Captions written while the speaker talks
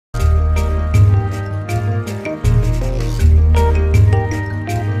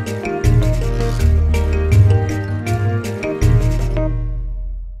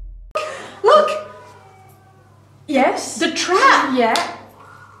Yeah.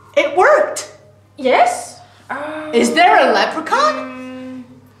 It worked. Yes. Is there a leprechaun?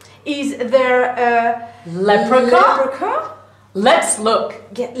 Is there a Leprechaun? Let's look.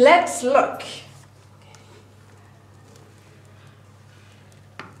 Yeah, let's look.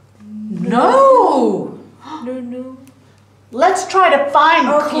 No. No. Let's try to find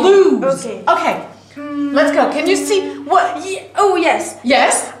clues. Okay. Let's go. Can you see what? Oh yes.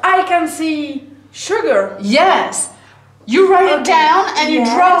 Yes. I can see sugar. Yes. You write it down and you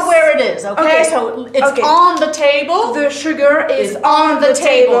draw where it is. Okay. So it's on the table. The sugar is on the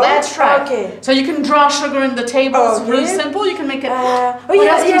table. That's right. Okay. So you can draw sugar in the table. It's really simple. You can make it. I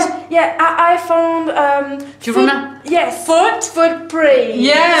found. Do you remember? Yes. Footprints.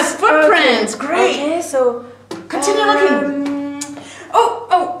 Yes, footprints. Okay. Great. Okay. So continue looking.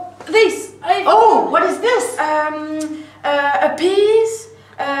 This. What is this? A piece.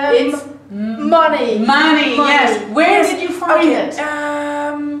 It's money. Money. Yes. Where did you find it?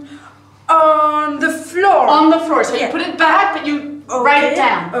 On the floor. On the floor. So you put it back, but you write it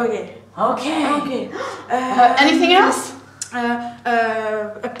down. Okay. Anything else?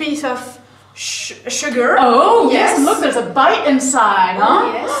 A piece of sugar. Oh yes. Look, there's a bite inside,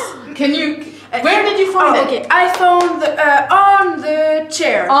 huh? Yes. Can you? Where did you find it? Okay, I found on the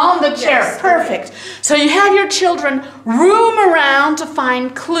chair. On the chair. Yes. Perfect. So you have your children roam around to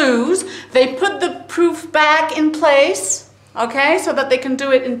find clues. They put the proof back in place, okay, so that they can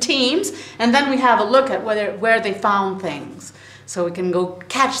do it in teams. And then we have a look at where they found things, so we can go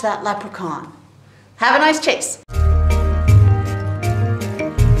catch that leprechaun. Have a nice chase.